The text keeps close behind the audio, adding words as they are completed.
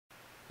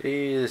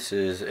Hey, this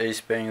is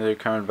ASpengler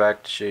coming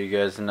back to show you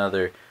guys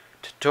another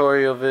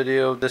tutorial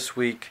video. This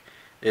week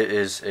it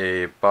is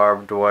a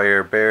barbed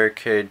wire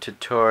barricade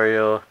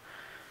tutorial.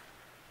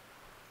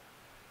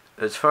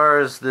 As far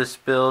as this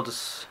build,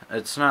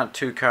 it's not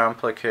too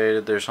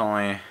complicated. There's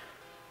only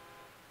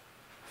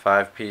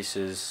 5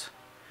 pieces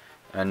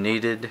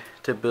needed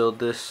to build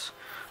this,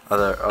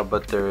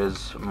 but there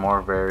is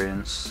more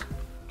variants.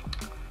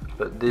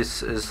 But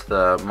this is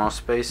the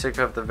most basic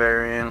of the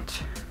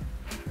variant.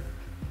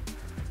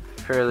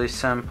 Fairly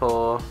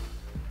simple.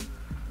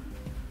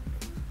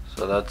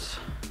 So that's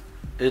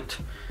it.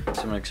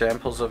 Some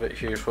examples of it.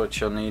 Here's what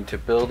you'll need to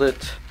build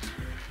it.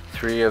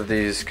 3 of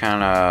these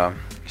kind of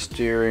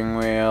steering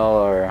wheel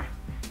or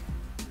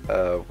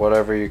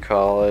whatever you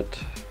call it,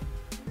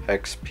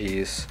 X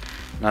piece.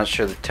 Not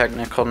sure the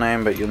technical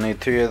name, but you'll need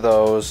 3 of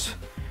those.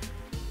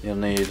 You'll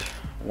need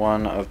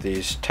 1 of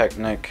these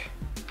Technic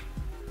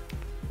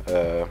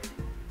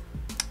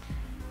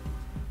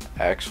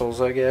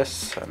axles, I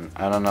guess.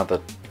 I don't know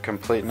the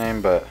complete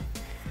name, but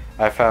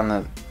I found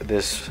that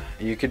this,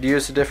 you could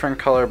use a different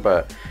color,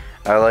 but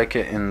I like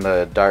it in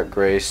the dark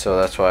gray, so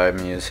that's why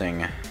I'm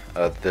using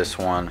this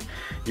one.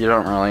 You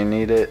don't really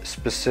need it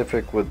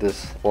specific with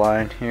this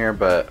line here,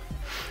 but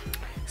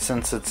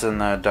since it's in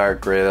the dark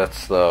gray,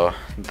 that's the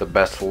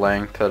best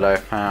length that I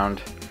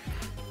found.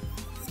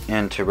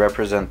 And to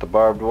represent the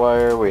barbed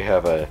wire, we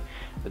have a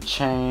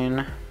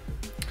chain,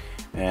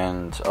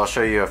 and I'll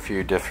show you a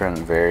few different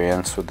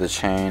variants with the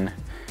chain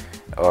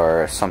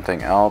or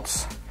something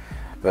else,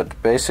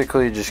 but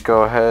basically just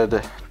go ahead,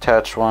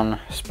 attach one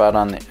spot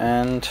on the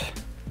end,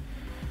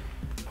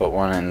 put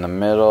one in the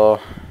middle,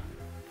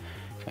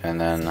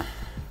 and then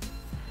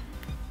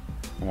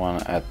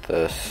one at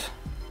this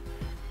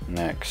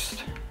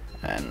next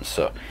end.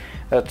 So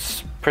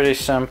that's pretty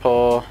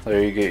simple.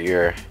 There you get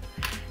your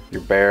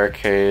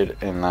barricade,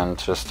 and then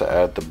just to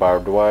add the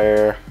barbed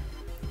wire,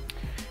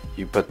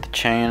 you put the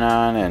chain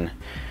on, and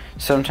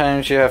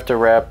sometimes you have to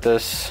wrap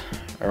this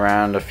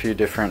around a few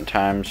different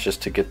times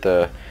just to get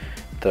the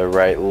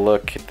right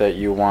look that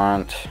you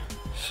want.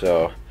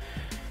 So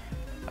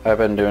I've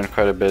been doing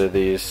quite a bit of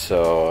these,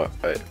 so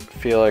I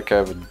feel like I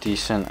have a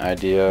decent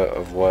idea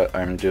of what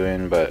I'm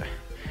doing, but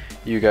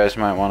you guys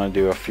might want to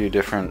do a few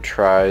different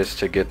tries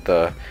to get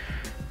that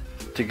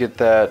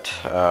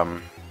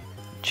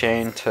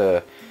chain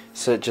to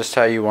sit just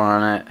how you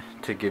want it,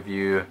 to give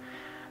you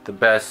the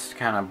best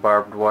kind of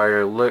barbed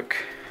wire look.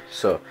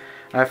 So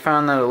I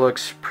found that it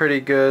looks pretty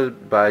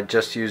good by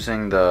just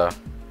using the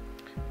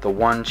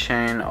one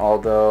chain,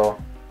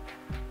 although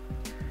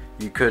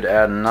you could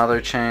add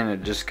another chain.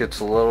 It just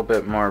gets a little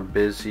bit more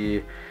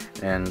busy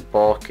and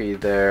bulky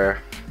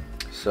there,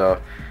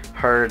 so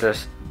harder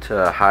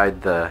to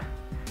hide the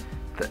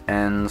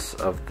ends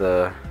of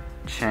the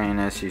chain,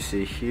 as you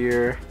see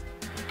here.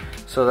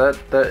 So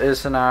that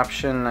is an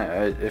option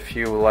if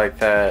you like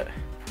that.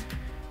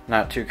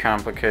 Not too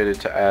complicated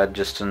to add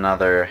just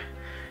another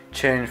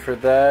chain for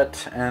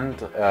that. And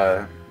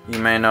you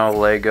may know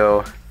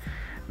Lego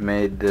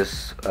made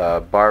this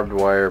barbed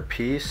wire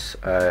piece.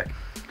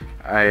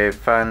 I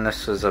find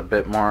this is a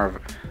bit more of,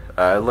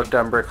 I looked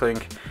on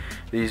Bricklink.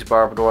 These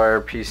barbed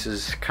wire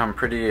pieces come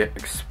pretty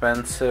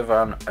expensive,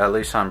 at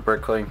least on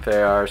Bricklink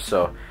they are,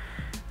 so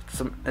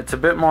it's a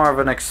bit more of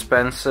an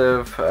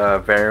expensive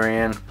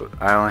variant. But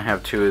I only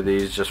have 2 of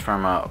these just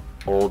from an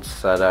old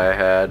set I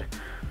had.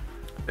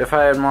 If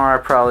I had more, I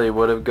probably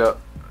would have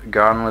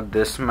gone with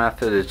this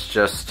method.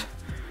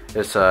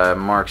 It's a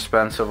more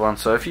expensive one,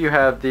 so if you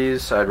have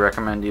these, I'd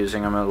recommend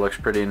using them. It looks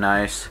pretty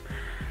nice,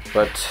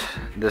 but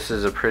this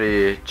is a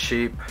pretty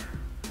cheap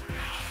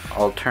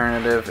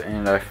alternative,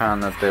 and I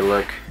found that they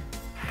look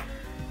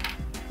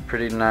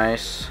pretty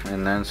nice.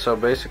 And then so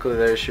basically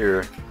there's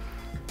your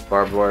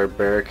barbed wire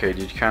barricade.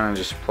 You kind of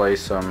just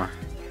place them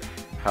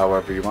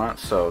however you want.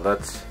 So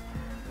that's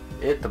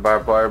it, the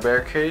barbed wire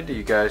barricade.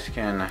 You guys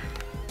can,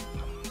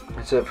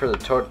 that's it for the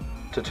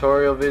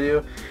tutorial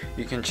video.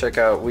 You can check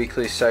out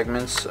weekly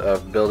segments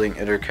of building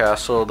Itter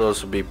Castle.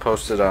 Those will be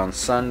posted on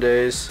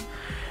Sundays,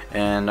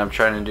 and I'm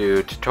trying to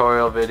do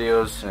tutorial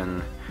videos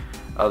and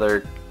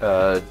other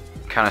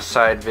kind of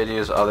side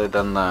videos other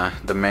than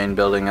the main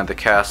building of the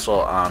castle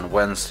on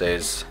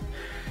Wednesdays.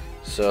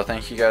 So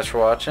thank you guys for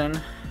watching.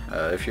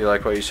 If you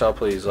like what you saw,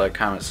 please like,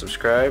 comment,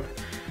 subscribe.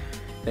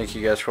 Thank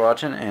you guys for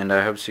watching, and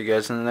I hope to see you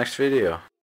guys in the next video.